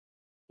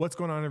What's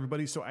going on,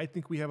 everybody? So I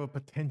think we have a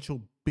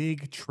potential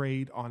big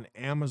trade on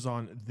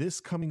Amazon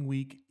this coming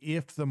week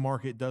if the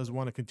market does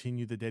want to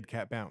continue the dead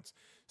cat bounce.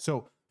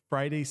 So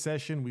Friday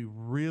session, we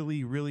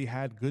really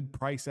had good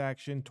price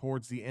action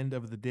towards the end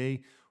of the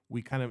day.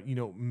 We kind of,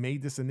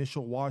 made this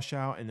initial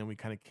washout, and then we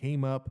kind of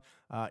came up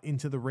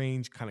into the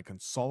range, kind of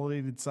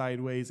consolidated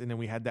sideways, and then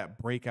we had that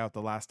breakout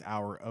the last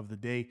hour of the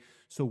day.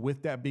 So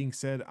with that being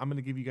said, I'm going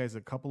to give you guys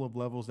a couple of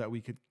levels that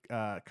we could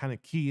kind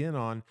of key in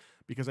on,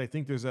 because I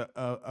think there's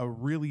a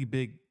really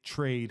big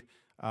trade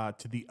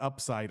to the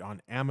upside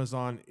on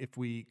Amazon if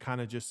we kind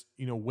of just,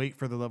 wait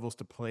for the levels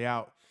to play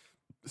out,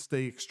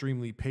 stay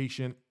extremely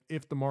patient.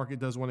 If the market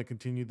does want to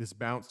continue this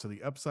bounce to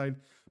the upside,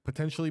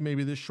 potentially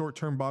maybe this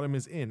short-term bottom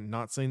is in.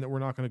 Not saying that we're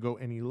not going to go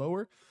any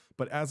lower,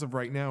 but as of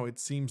right now, it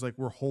seems like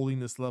we're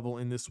holding this level.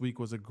 And this week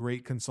was a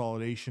great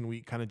consolidation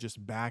week, kind of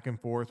just back and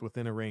forth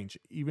within a range.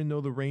 Even though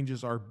the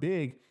ranges are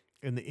big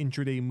and the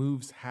intraday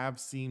moves have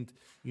seemed,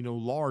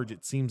 large,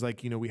 it seems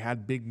like, we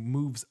had big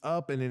moves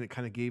up and then it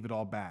kind of gave it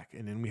all back.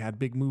 And then we had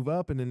big move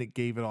up and then it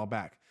gave it all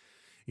back.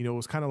 It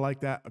was kind of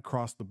like that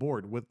across the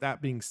board. With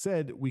that being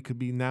said, we could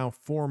be now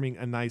forming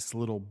a nice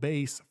little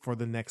base for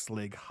the next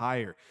leg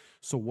higher.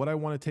 So what I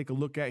want to take a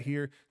look at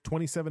here,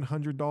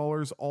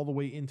 $2,700 all the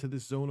way into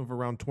this zone of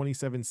around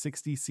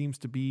 2,760 seems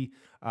to be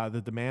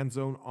the demand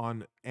zone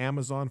on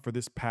Amazon for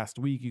this past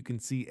week. You can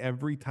see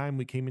every time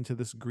we came into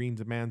this green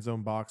demand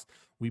zone box,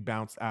 we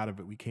bounced out of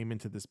it. We came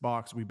into this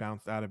box, we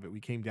bounced out of it. We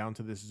came down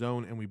to this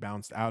zone and we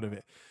bounced out of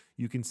it.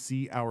 You can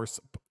see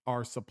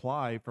our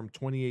supply from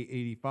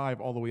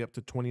 2885 all the way up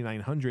to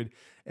 2900.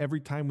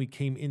 Every time we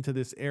came into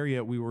this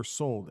area, we were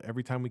sold.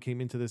 Every time we came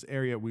into this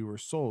area, we were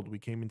sold. We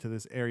came into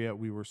this area,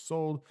 we were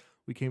sold.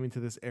 We came into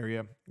this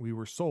area, we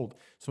were sold.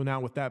 So now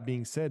with that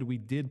being said, we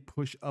did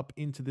push up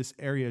into this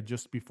area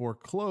just before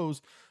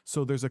close.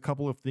 So there's a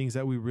couple of things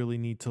that we really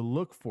need to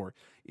look for.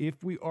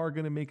 If we are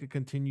going to make a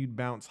continued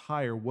bounce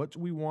higher, what do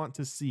we want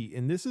to see?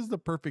 And this is the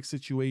perfect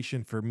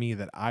situation for me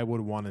that I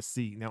would want to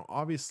see. Now,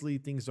 obviously,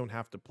 things don't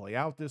have to play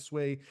out this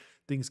way.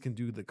 Things can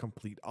do the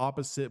complete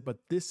opposite, but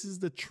this is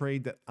the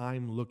trade that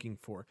I'm looking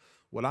for.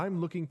 What I'm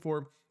looking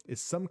for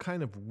is some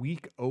kind of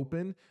weak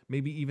open,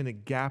 maybe even a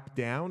gap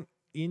down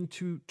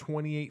into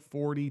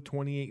 2840,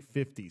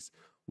 2850s.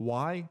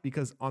 Why?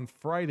 Because on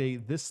Friday,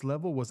 this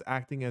level was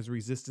acting as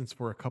resistance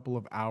for a couple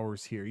of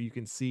hours here. You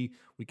can see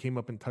we came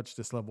up and touched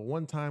this level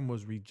one time,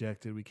 was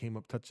rejected. We came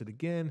up, touched it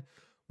again,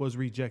 was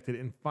rejected.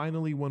 And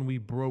finally, when we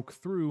broke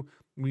through,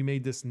 we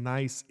made this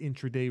nice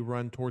intraday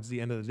run towards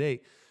the end of the day.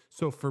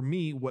 So for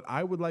me, what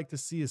I would like to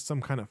see is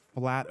some kind of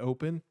flat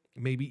open,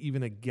 maybe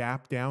even a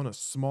gap down, a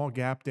small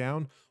gap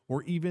down,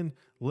 or even,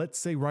 let's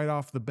say right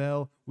off the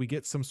bell, we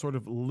get some sort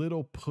of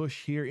little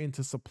push here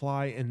into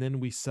supply and then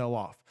we sell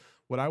off.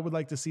 What I would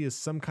like to see is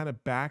some kind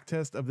of back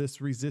test of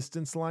this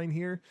resistance line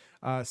here.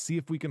 See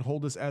if we can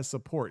hold this as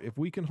support. If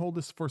we can hold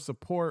this for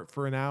support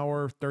for an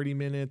hour, 30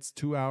 minutes,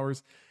 2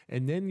 hours,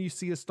 and then you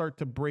see us start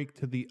to break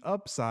to the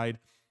upside,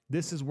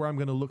 this is where I'm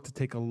going to look to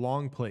take a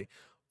long play.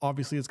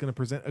 Obviously, it's going to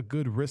present a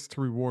good risk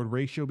to reward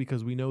ratio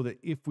because we know that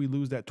if we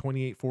lose that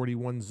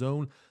 2841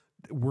 zone,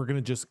 we're going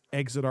to just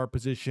exit our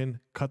position,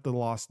 cut the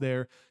loss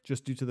there,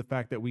 just due to the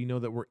fact that we know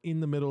that we're in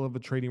the middle of a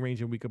trading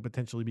range and we could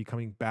potentially be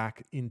coming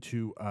back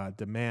into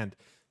demand.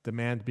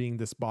 Demand being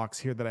this box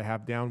here that I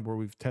have down where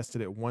we've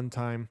tested it 1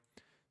 time,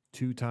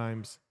 2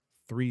 times,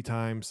 3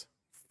 times,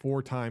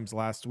 4 times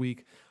last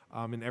week.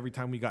 And every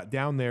time we got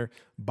down there,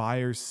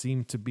 buyers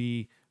seem to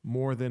be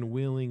more than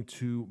willing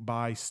to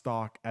buy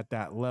stock at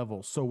that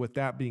level. So with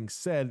that being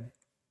said,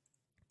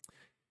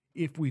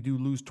 if we do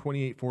lose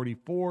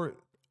 2844,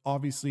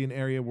 obviously an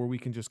area where we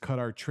can just cut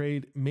our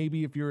trade.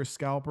 Maybe if you're a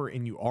scalper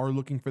and you are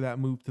looking for that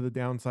move to the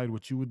downside,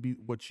 what you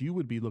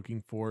would be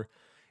looking for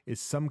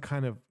is some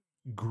kind of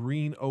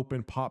green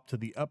open pop to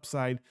the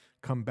upside,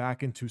 come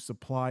back into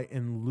supply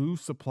and lose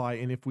supply.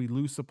 And if we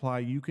lose supply,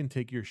 you can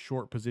take your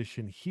short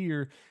position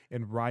here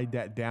and ride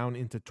that down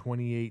into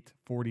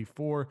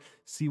 2844.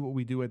 See what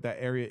we do at that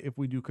area. If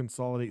we do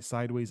consolidate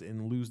sideways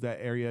and lose that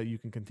area, you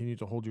can continue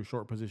to hold your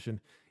short position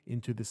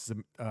into this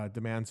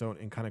demand zone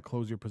and kind of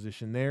close your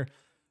position there.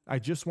 I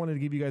just wanted to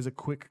give you guys a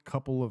quick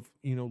couple of,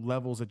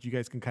 levels that you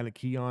guys can kind of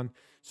key on.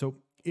 So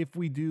if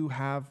we do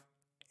have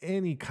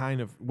any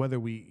kind of, whether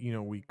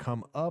we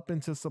come up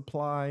into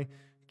supply,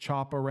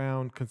 chop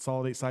around,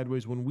 consolidate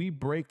sideways, when we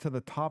break to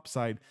the top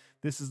side,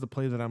 this is the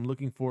play that I'm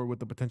looking for with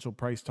the potential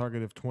price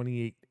target of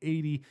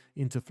 2880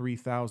 into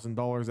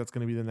 $3,000. That's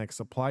going to be the next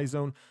supply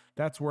zone.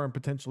 That's where I'm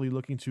potentially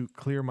looking to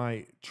clear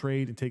my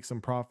trade and take some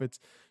profits.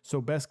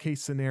 So best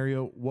case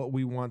scenario, what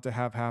we want to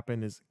have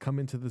happen is come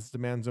into this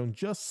demand zone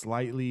just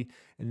slightly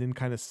and then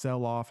kind of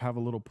sell off, have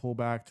a little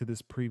pullback to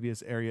this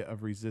previous area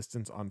of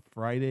resistance on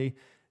Friday,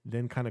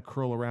 then kind of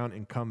curl around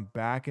and come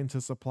back into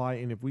supply.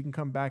 And if we can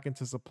come back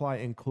into supply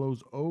and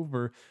close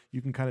over,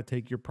 you can kind of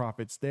take your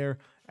profits there,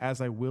 as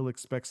I will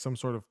expect some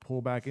sort of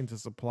pullback into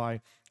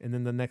supply. And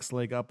then the next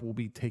leg up will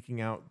be taking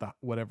out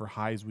whatever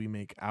highs we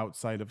make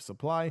outside of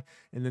supply.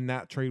 And then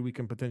that trade we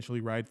can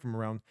potentially ride from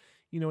around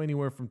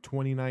anywhere from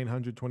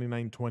 2,900,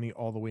 2,920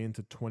 all the way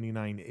into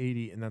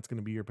 2,980, and that's going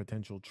to be your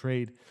potential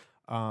trade.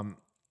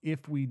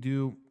 If we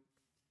do,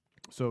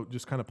 so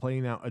just kind of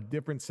playing out a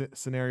different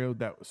scenario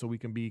so we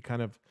can be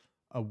kind of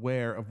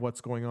aware of what's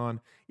going on.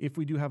 If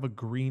we do have a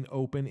green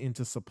open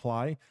into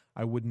supply,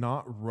 I would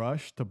not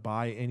rush to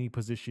buy any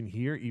position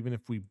here, even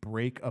if we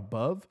break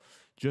above,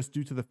 just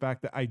due to the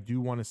fact that I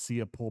do want to see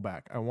a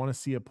pullback. I want to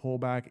see a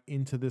pullback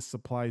into this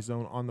supply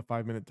zone on the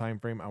 5-minute time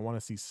frame. I want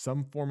to see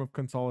some form of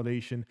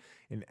consolidation.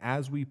 And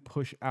as we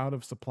push out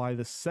of supply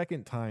the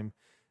second time,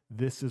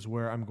 this is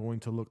where I'm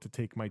going to look to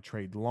take my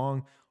trade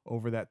long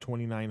over that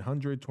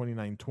 2,900,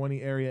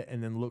 2,920 area,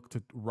 and then look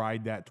to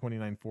ride that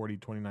 2,940,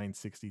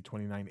 2,960,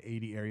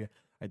 2,980 area.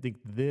 I think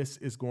this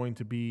is going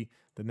to be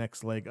the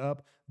next leg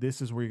up. This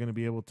is where you're going to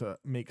be able to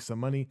make some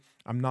money.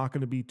 I'm not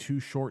going to be too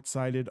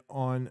short-sighted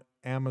on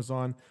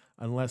Amazon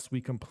unless we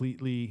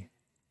completely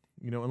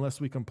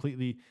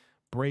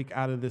break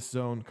out of this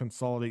zone,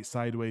 consolidate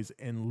sideways,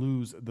 and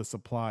lose the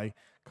supply,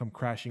 come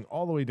crashing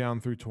all the way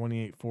down through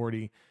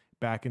 2,840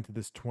 back into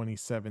this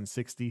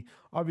 2,760.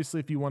 Obviously,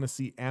 if you want to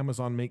see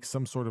Amazon make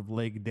some sort of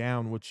leg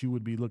down, what you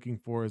would be looking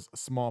for is a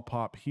small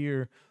pop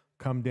here,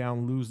 come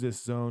down, lose this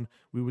zone.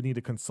 We would need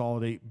to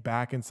consolidate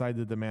back inside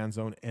the demand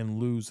zone and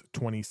lose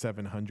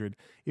 2,700.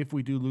 If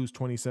we do lose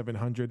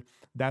 2,700,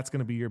 that's going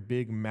to be your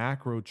big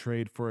macro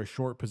trade for a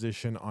short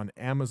position on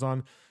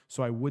Amazon.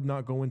 So I would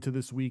not go into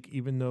this week,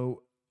 even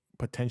though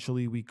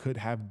potentially we could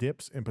have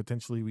dips and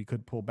potentially we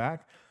could pull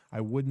back. I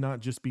would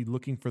not just be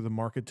looking for the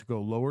market to go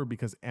lower,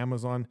 because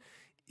Amazon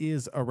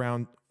is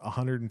around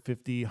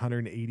 150,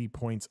 180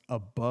 points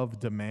above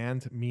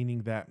demand,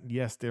 meaning that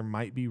yes, there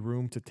might be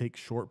room to take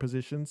short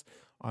positions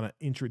on an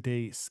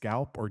intraday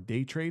scalp or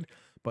day trade.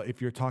 But if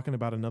you're talking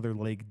about another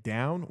leg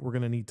down, we're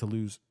going to need to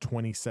lose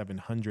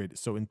 2,700.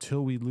 So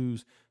until we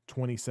lose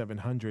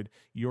 2,700,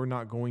 you're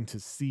not going to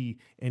see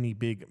any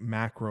big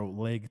macro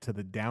leg to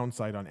the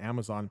downside on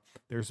Amazon.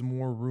 There's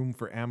more room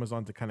for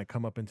Amazon to kind of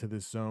come up into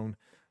this zone,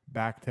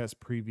 backtest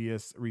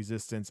previous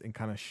resistance, and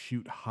kind of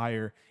shoot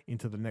higher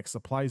into the next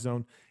supply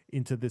zone,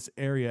 into this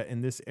area.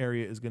 And this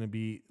area is going to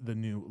be the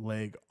new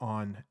leg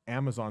on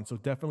Amazon. So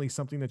definitely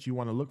something that you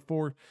want to look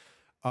for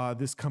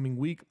this coming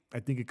week. I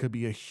think it could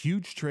be a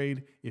huge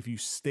trade if you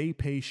stay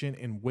patient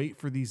and wait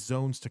for these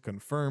zones to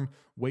confirm,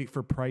 wait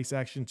for price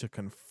action to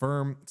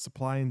confirm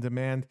supply and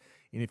demand.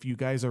 And if you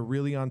guys are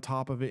really on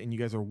top of it and you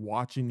guys are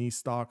watching these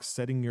stocks,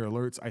 setting your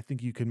alerts, I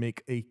think you can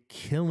make a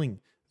killing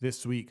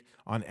this week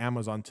on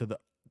Amazon to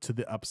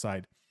the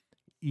upside,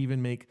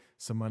 even make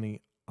some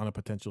money on a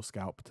potential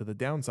scalp to the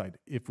downside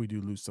if we do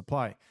lose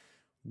supply.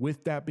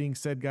 With that being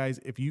said, guys,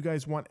 if you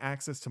guys want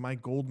access to my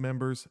gold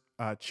members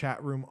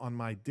chat room on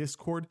my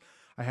Discord,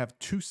 I have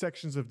 2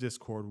 sections of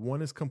Discord.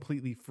 One is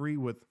completely free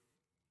with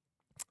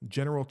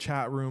general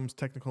chat rooms,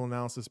 technical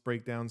analysis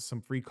breakdowns,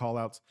 some free call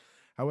outs.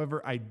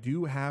 However, I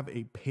do have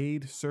a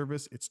paid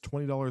service. It's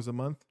 $20 a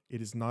month. It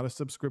is not a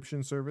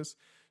subscription service.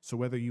 So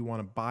whether you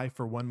want to buy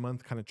for 1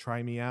 month, kind of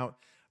try me out,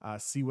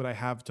 see what I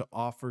have to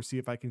offer, see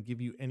if I can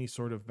give you any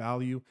sort of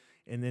value,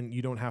 and then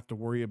you don't have to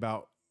worry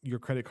about your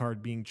credit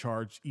card being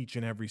charged each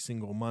and every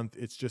single month.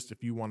 It's just,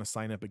 if you want to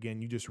sign up again,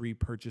 you just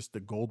repurchase the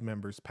gold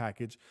members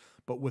package.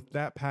 But with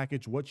that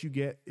package, what you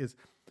get is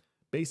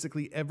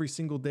basically every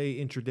single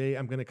day, intraday,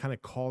 I'm going to kind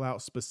of call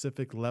out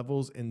specific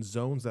levels and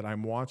zones that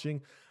I'm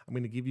watching. I'm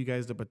going to give you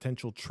guys the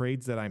potential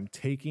trades that I'm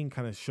taking,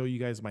 kind of show you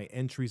guys my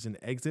entries and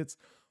exits.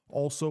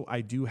 Also,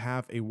 I do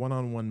have a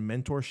one-on-one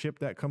mentorship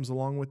that comes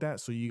along with that.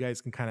 So you guys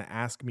can kind of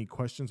ask me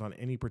questions on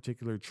any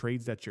particular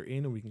trades that you're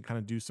in, and we can kind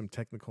of do some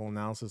technical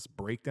analysis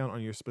breakdown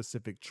on your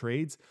specific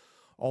trades.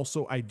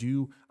 Also, I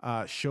do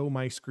show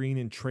my screen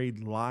and trade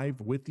live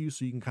with you,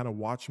 so you can kind of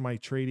watch my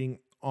trading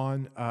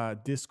on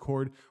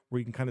Discord, where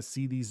you can kind of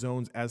see these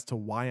zones as to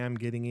why I'm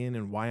getting in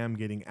and why I'm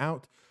getting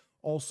out.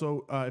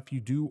 Also, if you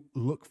do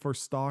look for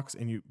stocks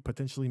and you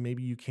potentially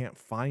maybe you can't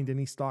find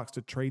any stocks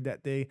to trade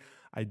that day,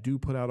 I do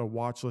put out a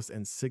watch list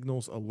and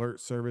signals alert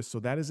service. So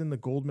that is in the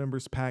gold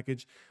members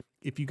package.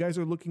 If you guys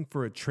are looking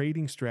for a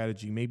trading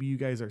strategy, maybe you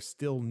guys are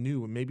still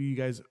new and maybe you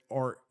guys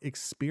are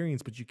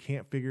experienced, but you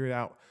can't figure it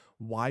out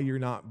why you're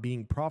not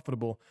being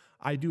profitable,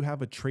 I do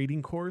have a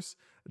trading course.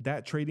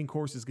 That trading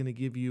course is going to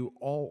give you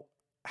all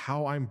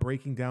how I'm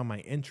breaking down my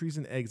entries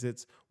and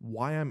exits,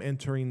 why I'm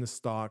entering the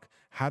stock,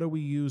 how do we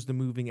use the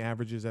moving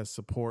averages as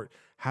support,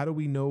 how do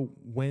we know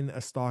when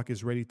a stock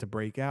is ready to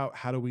break out,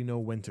 how do we know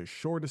when to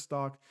short a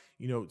stock,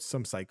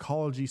 some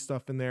psychology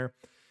stuff in there.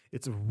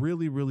 It's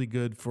really, really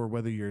good for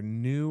whether you're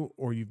new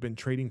or you've been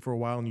trading for a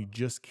while and you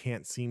just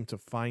can't seem to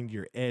find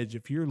your edge.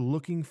 If you're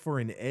looking for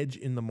an edge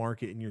in the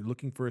market and you're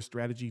looking for a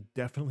strategy,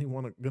 definitely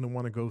going to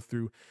want to go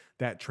through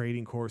that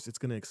trading course. It's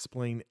going to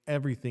explain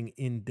everything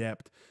in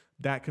depth.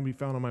 That can be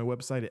found on my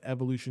website at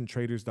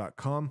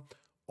evolutionsTraders.com.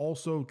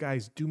 Also,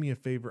 guys, do me a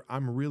favor.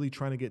 I'm really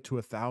trying to get to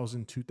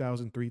 1,000,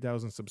 2,000,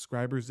 3,000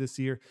 subscribers this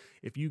year.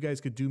 If you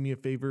guys could do me a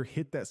favor,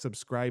 hit that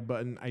subscribe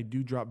button. I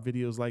do drop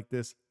videos like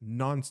this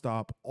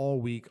nonstop all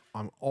week.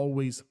 I'm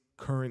always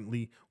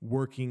currently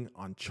working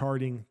on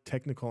charting,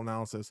 technical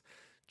analysis,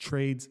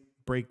 trades,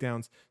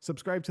 breakdowns.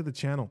 Subscribe to the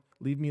channel.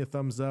 Leave me a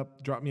thumbs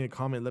up. Drop me a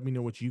comment. Let me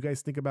know what you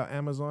guys think about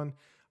Amazon.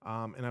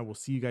 And I will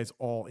see you guys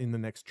all in the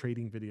next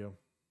trading video.